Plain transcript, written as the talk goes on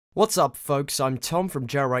What's up folks, I'm Tom from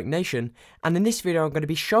Jailbreak Nation, and in this video I'm going to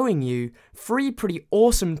be showing you 3 pretty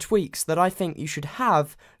awesome tweaks that I think you should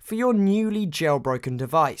have for your newly jailbroken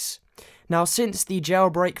device. Now, since the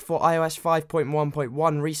jailbreak for iOS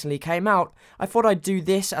 5.1.1 recently came out, I thought I'd do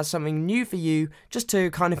this as something new for you, just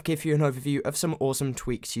to kind of give you an overview of some awesome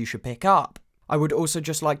tweaks you should pick up. I would also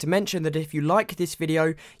just like to mention that if you like this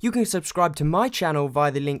video, you can subscribe to my channel via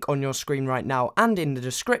the link on your screen right now and in the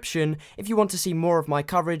description. If you want to see more of my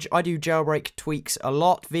coverage, I do jailbreak tweaks a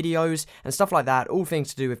lot, videos and stuff like that, all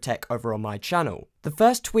things to do with tech over on my channel. The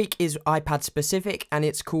first tweak is iPad specific and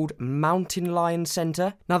it's called Mountain Lion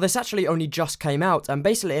Center. Now this actually only just came out and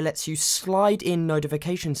basically it lets you slide in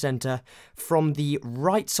Notification Center from the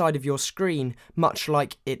right side of your screen, much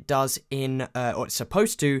like it does in, or it's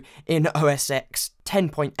supposed to, in OS X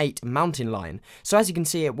 10.8 Mountain Lion. So as you can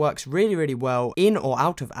see, it works really well in or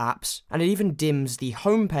out of apps, and it even dims the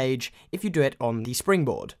home page if you do it on the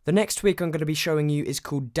springboard. The next tweak I'm going to be showing you is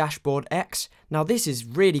called Dashboard X. Now this has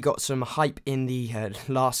really got some hype in the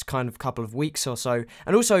last kind of couple of weeks or so,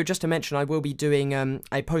 and also just to mention, I will be doing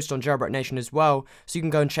a post on Jailbreak Nation as well, so you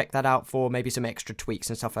can go and check that out for maybe some extra tweaks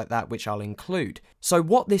and stuff like that, which I'll include. So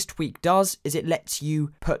what this tweak does is it lets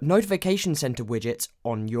you put Notification Center widgets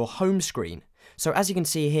on your home screen. So as you can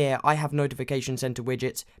see here, I have Notification Center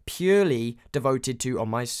widgets purely devoted to on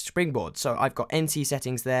my springboard. So I've got NC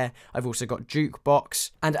settings there, I've also got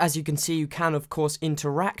Jukebox, and as you can see, you can of course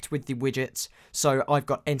interact with the widgets. So I've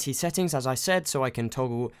got NC settings, as I said, so I can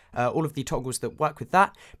toggle all of the toggles that work with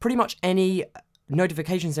that. Pretty much any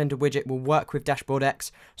Notification Center widget will work with Dashboard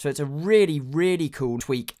X, so it's a really cool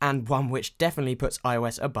tweak and one which definitely puts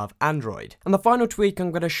iOS above Android. And the final tweak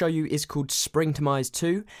I'm going to show you is called Springtomize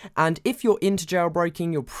 2, and if you're into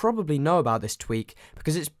jailbreaking, you'll probably know about this tweak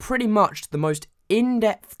because it's pretty much the most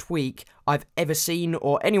in-depth tweak I've ever seen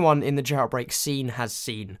or anyone in the jailbreak scene has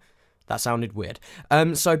seen. That sounded weird.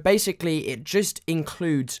 So basically, it just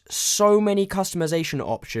includes so many customization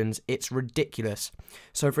options, it's ridiculous.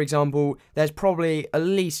 So for example, there's probably at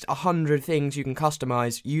least 100 things you can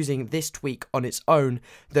customize using this tweak on its own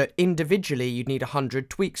that individually you'd need 100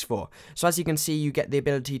 tweaks for. So as you can see, you get the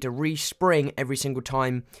ability to respring every single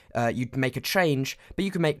time you make a change, but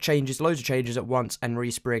you can make changes, loads of changes at once and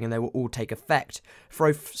respring, and they will all take effect.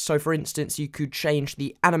 So for instance, you could change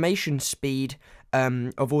the animation speed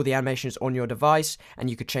of all the animations on your device, and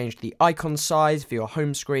you could change the icon size for your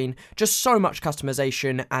home screen. Just so much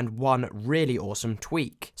customization and one really awesome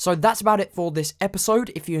tweak. So that's about it for this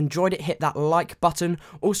episode. If you enjoyed it, hit that like button.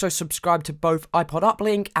 Also subscribe to both iPod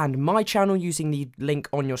Uplink and my channel using the link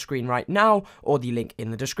on your screen right now or the link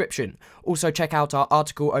in the description. Also check out our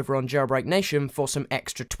article over on Jailbreak Nation for some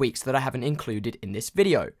extra tweaks that I haven't included in this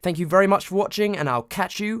video. Thank you very much for watching, and I'll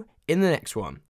catch you in the next one.